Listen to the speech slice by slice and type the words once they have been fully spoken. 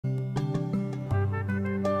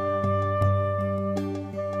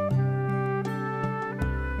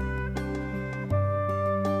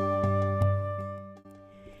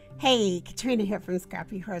Hey, Katrina here from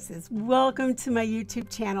Scrappy Horses. Welcome to my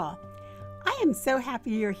YouTube channel. I am so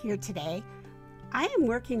happy you're here today. I am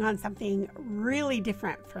working on something really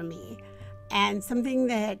different for me and something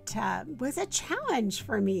that was a challenge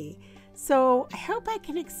for me. So I hope I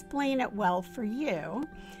can explain it well for you.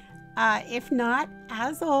 If not,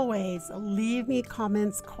 as always, leave me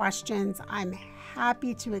comments, questions. I'm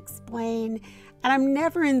happy to explain, and I'm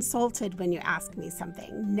never insulted when you ask me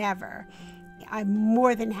something, never. I'm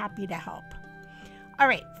more than happy to help. All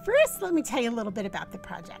right, first let me tell you a little bit about the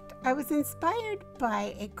project. I was inspired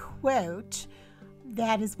by a quote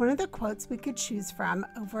that is one of the quotes we could choose from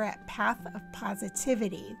over at Path of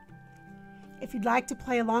Positivity. If you'd like to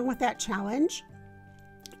play along with that challenge,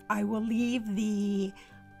 I will leave the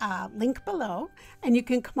link below, and you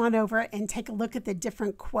can come on over and take a look at the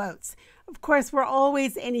different quotes. Of course, we're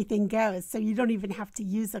always anything goes, so you don't even have to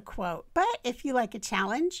use a quote. But if you like a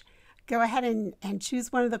challenge, go ahead and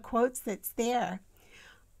choose one of the quotes that's there.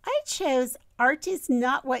 I chose, "Art is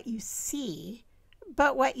not what you see,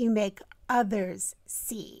 but what you make others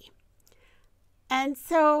see." And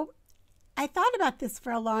so I thought about this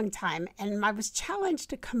for a long time, and I was challenged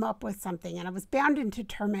to come up with something, and I was bound and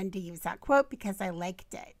determined to use that quote because I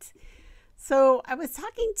liked it. So I was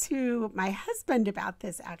talking to my husband about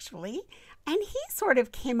this actually, and he sort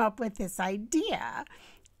of came up with this idea.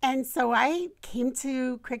 And so I came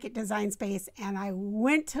to Cricut Design Space and I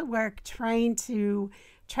went to work trying to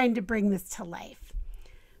bring this to life.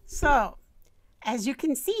 So as you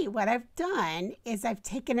can see, what I've done is I've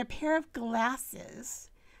taken a pair of glasses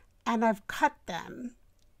and I've cut them.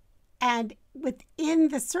 And within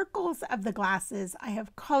the circles of the glasses, I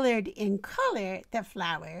have colored in color the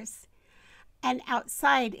flowers. And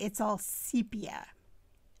outside, it's all sepia.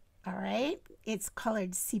 All right? It's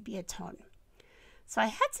colored sepia tone. So I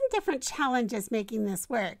had some different challenges making this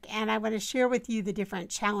work, and I want to share with you the different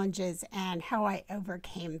challenges and how I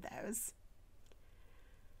overcame those.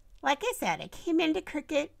 Like I said, I came into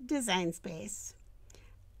Cricut Design Space,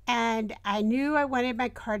 and I knew I wanted my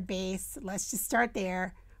card base, let's just start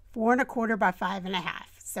there, 4 1/4 by 5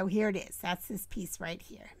 1/2. So here it is. That's this piece right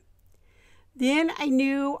here. Then I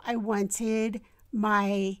knew I wanted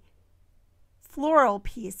my floral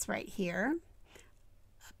piece right here,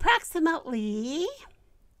 approximately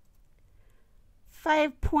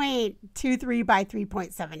 5.23 by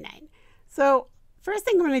 3.79. So first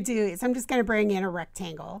thing I'm going to do is I'm just going to bring in a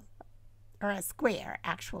rectangle, or a square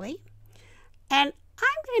actually, and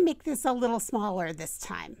I'm going to make this a little smaller this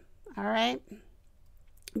time, all right,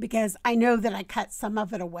 because I know that I cut some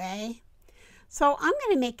of it away. So I'm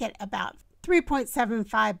going to make it about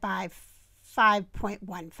 3.75 by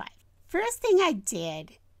 5.15. First thing I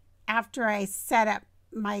did after I set up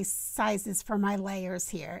my sizes for my layers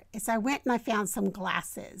here is I went and I found some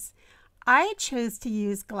glasses. I chose to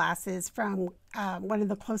use glasses from one of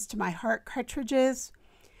the Close to My Heart cartridges.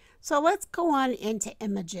 So let's go on into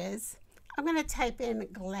images. I'm going to type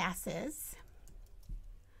in glasses.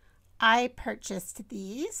 I purchased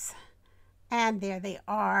these and there they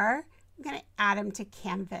are. I'm going to add them to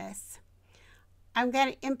canvas. I'm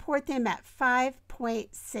going to import them at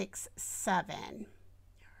 5.67.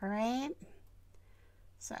 All right.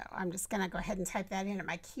 So I'm just going to go ahead and type that in at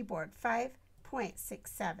my keyboard,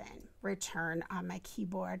 5.67, return on my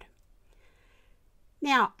keyboard.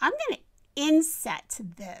 Now I'm going to inset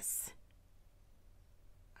this.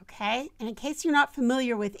 Okay, and in case you're not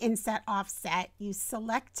familiar with inset offset, you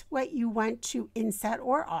select what you want to inset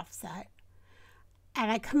or offset.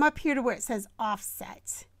 And I come up here to where it says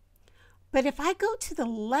offset. But if I go to the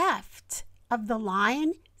left of the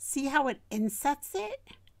line, see how it insets it?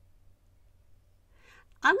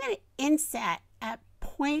 I'm going to inset at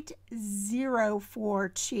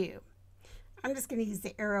 0.042. I'm just going to use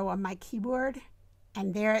the arrow on my keyboard,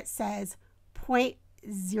 and there it says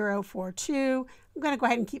 0.042. I'm going to go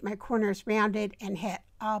ahead and keep my corners rounded and hit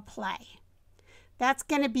apply. That's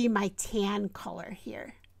going to be my tan color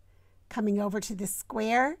here. Coming over to the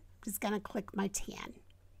square, I'm just going to click my tan.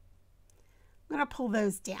 I'm going to pull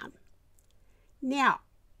those down. Now,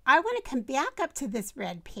 I want to come back up to this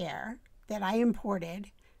red pair that I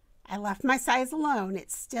imported. I left my size alone.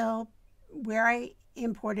 It's still where I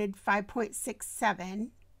imported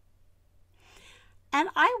 5.67. And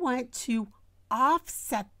I want to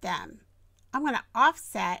offset them. I'm going to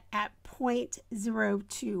offset at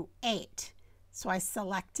 0.028. So I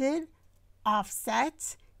selected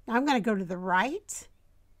offset. Now I'm going to go to the right.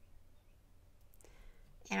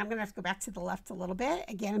 And I'm going to have to go back to the left a little bit.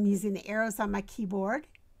 Again, I'm using the arrows on my keyboard.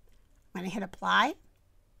 I'm going to hit apply.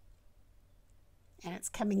 And it's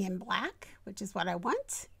coming in black, which is what I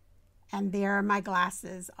want. And there are my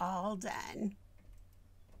glasses all done.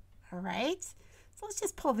 All right, so let's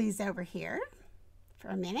just pull these over here for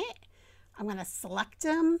a minute. I'm going to select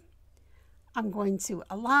them. I'm going to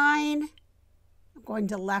align. I'm going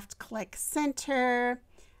to left click center,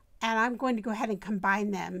 and I'm going to go ahead and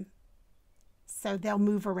combine them so they'll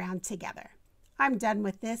move around together. I'm done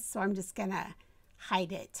with this, so I'm just going to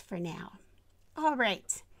hide it for now. All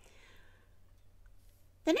right.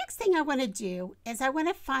 The next thing I want to do is I want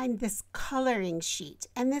to find this coloring sheet,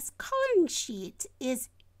 and this coloring sheet is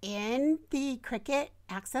in the Cricut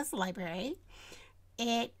Access Library.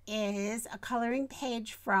 It is a coloring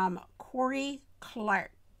page from Kori Clark.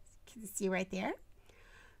 You can see right there.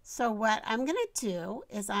 So what I'm going to do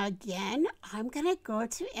is, again, I'm going to go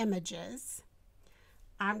to Images.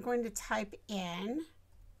 I'm going to type in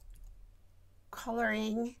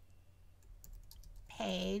coloring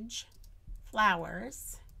page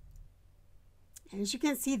flowers. And as you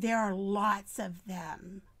can see, there are lots of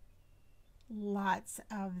them. Lots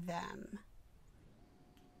of them.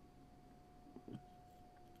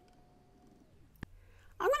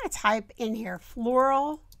 I'm going to type in here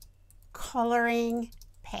floral coloring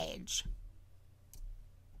page.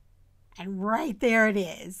 And right there it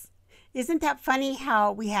is. Isn't that funny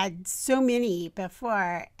how we had so many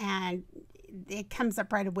before and it comes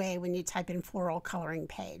up right away when you type in floral coloring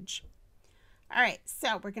page. All right,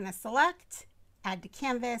 so we're going to select, add to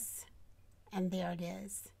canvas, and there it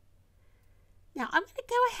is. Now I'm going to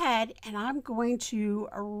go ahead and I'm going to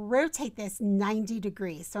rotate this 90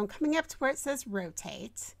 degrees. So I'm coming up to where it says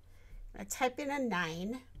rotate. I'm going to type in a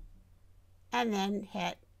 9 and then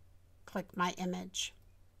click my image.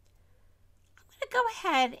 I'm going to go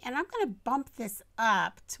ahead and I'm going to bump this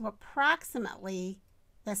up to approximately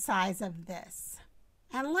the size of this.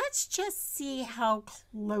 And let's just see how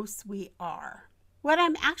close we are. What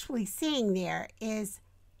I'm actually seeing there is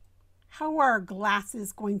how are our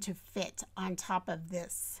glasses going to fit on top of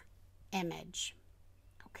this image.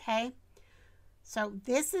 Okay, so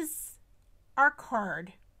this is our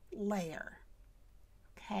card layer.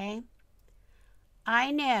 Okay,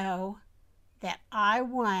 I know that I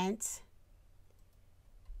want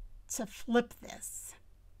to flip this.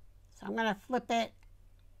 So I'm going to flip it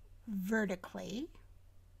vertically.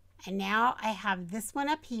 And now I have this one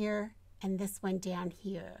up here and this one down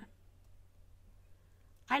here.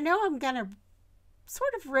 I know I'm going to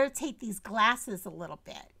sort of rotate these glasses a little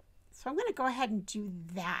bit. So I'm going to go ahead and do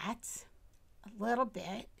that a little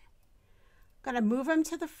bit. I'm going to move them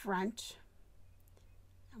to the front.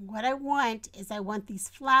 And what I want is I want these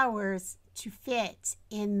flowers to fit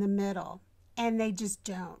in the middle, and they just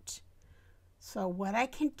don't. So what I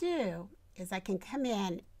can do is I can come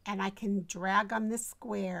in and I can drag on this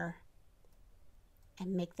square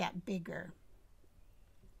and make that bigger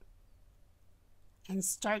and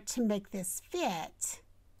start to make this fit.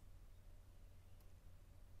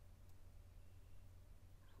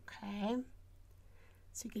 Okay,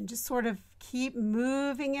 so you can just sort of keep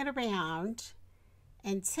moving it around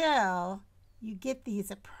until you get these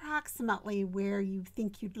approximately where you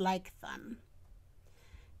think you'd like them.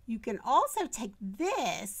 You can also take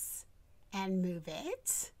this and move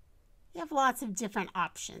it. You have lots of different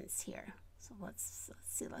options here. So let's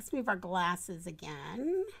see, let's move our glasses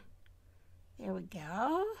again. There we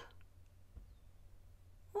go.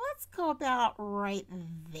 Let's go about right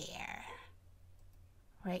there.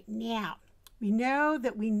 Right now, we know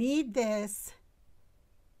that we need this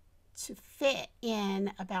to fit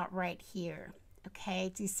in about right here.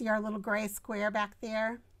 Okay, do you see our little gray square back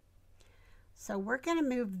there? So we're going to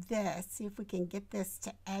move this, see if we can get this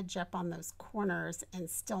to edge up on those corners and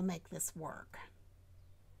still make this work.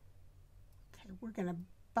 Okay, we're going to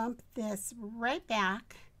bump this right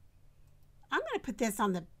back. I'm going to put this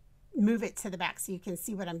on the, move it to the back so you can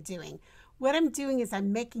see what I'm doing. What I'm doing is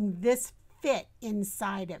I'm making this fit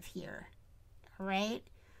inside of here. All right,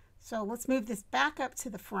 so let's move this back up to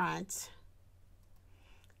the front.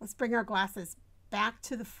 Let's bring our glasses back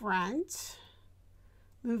to the front.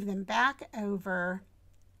 Move them back over.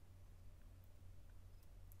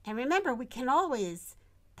 And remember, we can always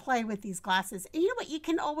play with these glasses. And you know what? You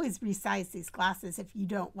can always resize these glasses if you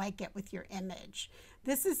don't like it with your image.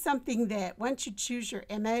 This is something that once you choose your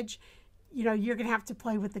image, you know, you're going to have to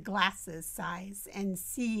play with the glasses size and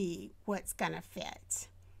see what's going to fit.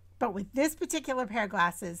 But with this particular pair of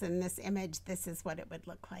glasses and this image, this is what it would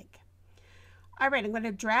look like. All right, I'm going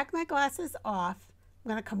to drag my glasses off. I'm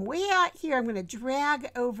going to come way out here. I'm going to drag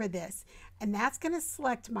over this, and that's going to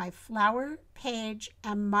select my flower page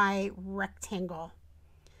and my rectangle.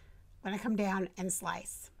 I'm going to come down and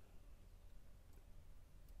slice.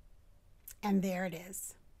 And there it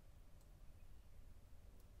is.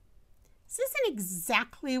 This isn't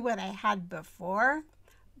exactly what I had before,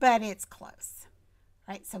 but it's close.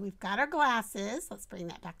 All right, so we've got our glasses. Let's bring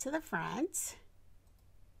that back to the front.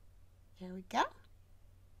 Here we go.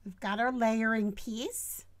 We've got our layering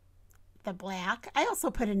piece, the black. I also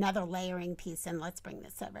put another layering piece in. Let's bring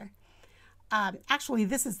this over. Actually,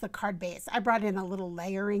 this is the card base. I brought in a little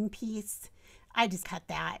layering piece. I just cut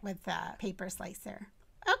that with a paper slicer.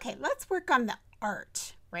 Okay, let's work on the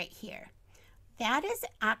art right here. That is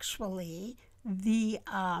actually the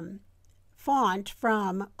font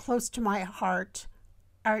from Close to My Heart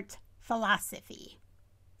Art Philosophy.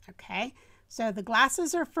 Okay, so the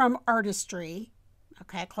glasses are from Artistry.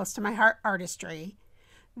 Okay, Close to My Heart Artistry.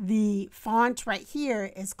 The font right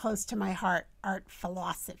here is Close to My Heart Art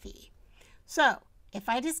Philosophy. So if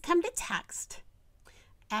I just come to text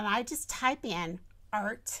and I just type in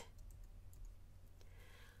art,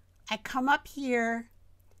 I come up here,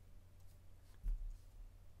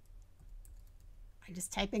 I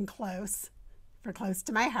just type in close for Close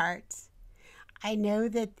to My Heart. I know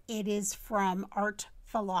that it is from Art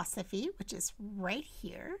Philosophy, which is right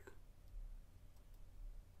here.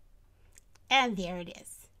 And there it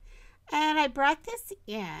is. And I brought this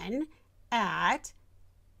in at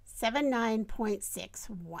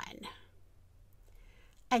 79.61.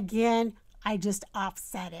 Again, I just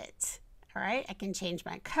offset it. All right, I can change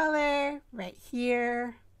my color right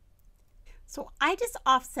here. So I just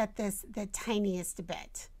offset this the tiniest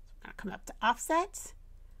bit. I'm going to come up to offset.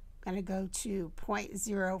 I'm going to go to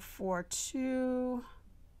 0.042. I'm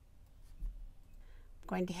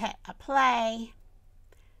going to hit apply.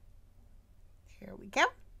 Here we go.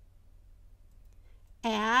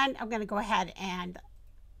 And I'm going to go ahead and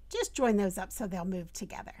just join those up so they'll move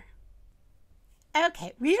together.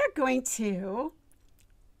 Okay, we are going to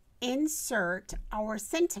insert our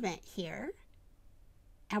sentiment here,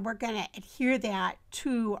 and we're going to adhere that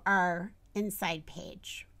to our inside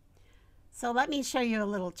page. So let me show you a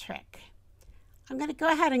little trick. I'm going to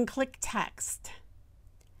go ahead and click text.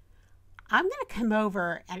 I'm going to come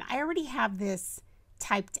over, and I already have this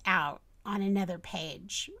typed out on another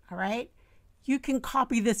page. All right, you can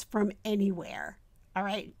copy this from anywhere. All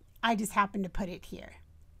right, I just happen to put it here.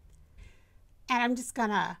 And I'm just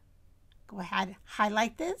gonna go ahead,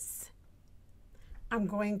 highlight this. I'm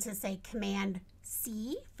going to say Command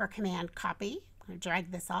C for Command Copy. I'm gonna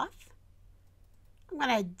drag this off. I'm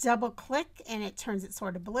gonna double click and it turns it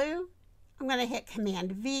sort of blue. I'm gonna hit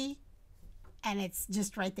Command V and it's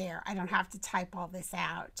just right there. I don't have to type all this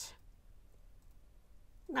out.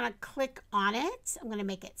 I'm gonna click on it. I'm gonna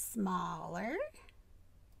make it smaller.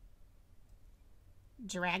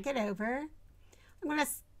 Drag it over. I'm gonna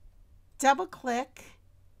double click,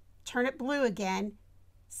 turn it blue again,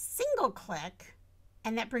 single click,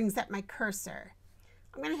 and that brings up my cursor.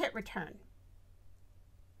 I'm going to hit return.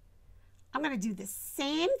 I'm going to do the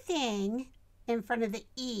same thing in front of the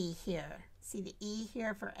E here. See the E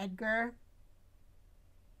here for Edgar?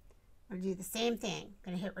 I'm going to do the same thing. I'm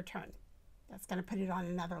going to hit return. That's going to put it on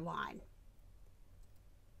another line.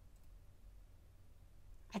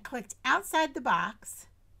 I clicked outside the box.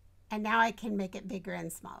 And now I can make it bigger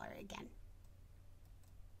and smaller again.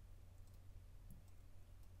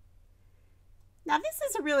 Now this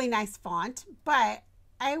is a really nice font, but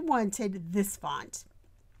I wanted this font.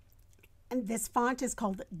 And this font is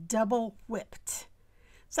called Double Whipped.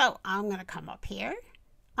 So I'm going to come up here.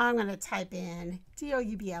 I'm going to type in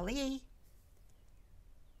DOUBLE.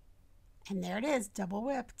 And there it is, Double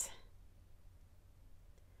Whipped.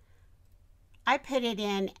 I put it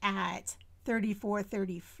in at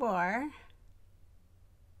 3434.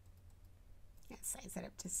 Size it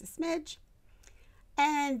up just a smidge.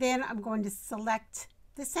 And then I'm going to select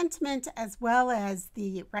the sentiment as well as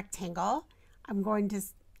the rectangle. I'm going to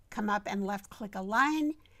come up and left click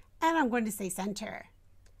align and I'm going to say center.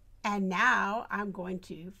 And now I'm going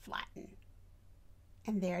to flatten.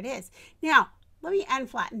 And there it is. Now, let me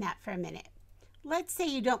unflatten that for a minute. Let's say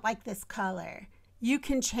you don't like this color. You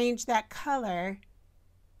can change that color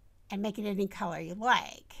and make it any color you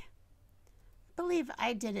like. I believe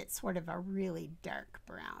I did it sort of a really dark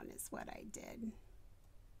brown is what I did.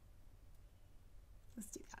 Let's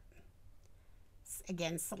do that.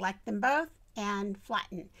 Again, select them both and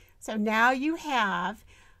flatten. So now you have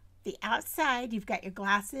the outside, you've got your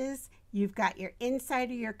glasses, you've got your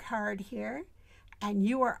inside of your card here, and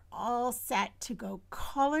you are all set to go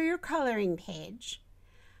color your coloring page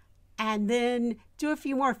and then do a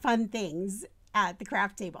few more fun things at the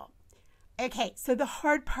craft table. Okay, so the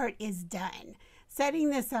hard part is done. Setting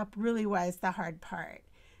this up really was the hard part.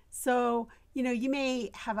 So, you know, you may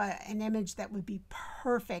have an image that would be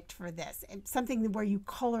perfect for this. Something where you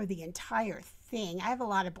color the entire thing. I have a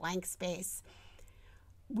lot of blank space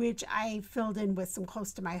which I filled in with some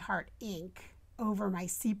close to my heart ink over my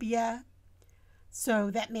sepia.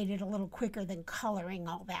 So that made it a little quicker than coloring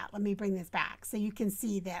all that. Let me bring this back so you can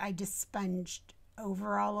see that I just sponged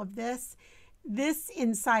over all of this. This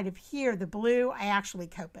inside of here, the blue, I actually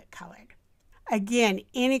Copic colored. Again,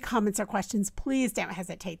 any comments or questions, please don't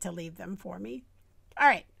hesitate to leave them for me. All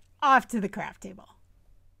right, off to the craft table.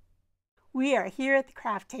 We are here at the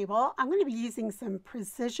craft table. I'm going to be using some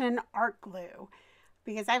precision art glue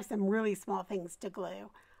because I have some really small things to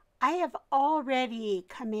glue. I have already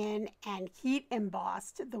come in and heat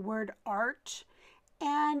embossed the word art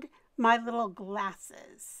and my little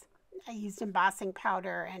glasses. I used embossing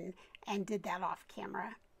powder and did that off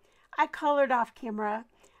camera. I colored off camera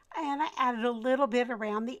and I added a little bit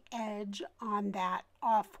around the edge on that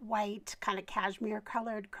off-white kind of cashmere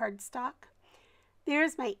colored cardstock.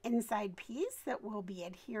 There's my inside piece that will be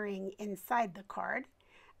adhering inside the card.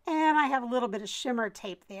 And I have a little bit of shimmer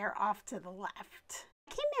tape there off to the left.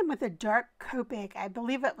 I came in with a dark Copic, I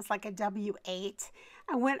believe it was like a W8.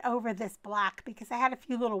 I went over this black because I had a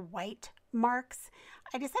few little white marks.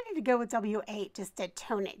 I decided to go with W8 just to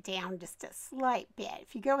tone it down just a slight bit.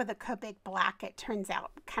 If you go with a Copic black, it turns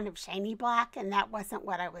out kind of shiny black, and that wasn't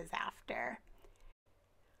what I was after.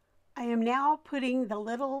 I am now putting the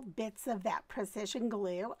little bits of that precision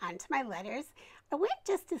glue onto my letters. I went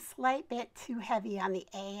just a slight bit too heavy on the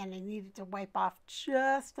A, and I needed to wipe off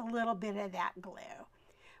just a little bit of that glue.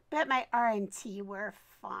 But my R and T were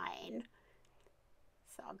fine.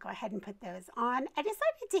 So I'll go ahead and put those on. I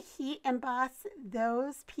decided to heat emboss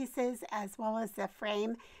those pieces as well as the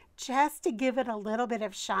frame just to give it a little bit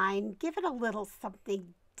of shine, give it a little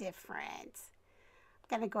something different.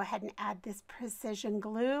 I'm going to go ahead and add this precision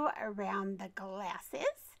glue around the glasses,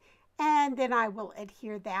 and then I will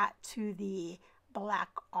adhere that to the black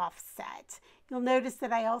offset. You'll notice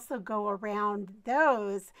that I also go around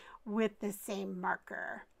those with the same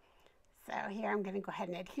marker. So here I'm going to go ahead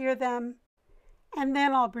and adhere them, and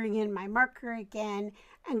then I'll bring in my marker again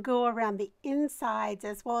and go around the insides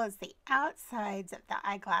as well as the outsides of the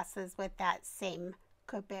eyeglasses with that same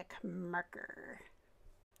Copic marker.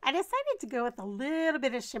 I decided to go with a little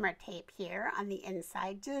bit of shimmer tape here on the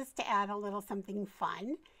inside just to add a little something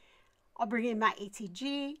fun. I'll bring in my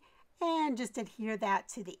ATG and just adhere that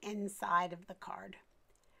to the inside of the card.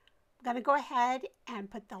 I'm going to go ahead and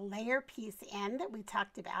put the layer piece in that we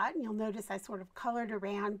talked about, and you'll notice I sort of colored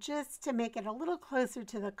around just to make it a little closer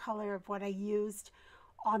to the color of what I used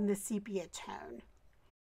on the sepia tone.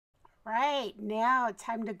 All right, now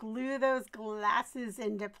time to glue those glasses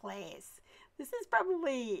into place. This is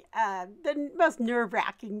probably the most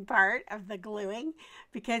nerve-wracking part of the gluing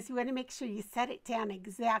because you want to make sure you set it down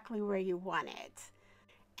exactly where you want it.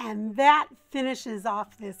 And that finishes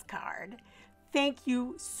off this card. Thank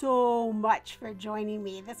you so much for joining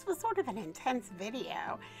me. This was sort of an intense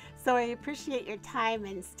video, so I appreciate your time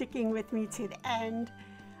and sticking with me to the end.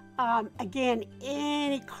 Again,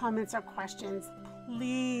 any comments or questions,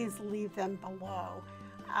 please leave them below.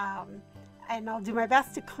 And I'll do my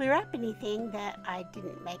best to clear up anything that I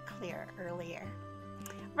didn't make clear earlier.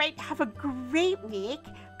 Right, have a great week.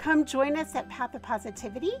 Come join us at Path of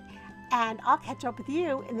Positivity, and I'll catch up with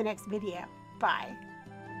you in the next video. Bye.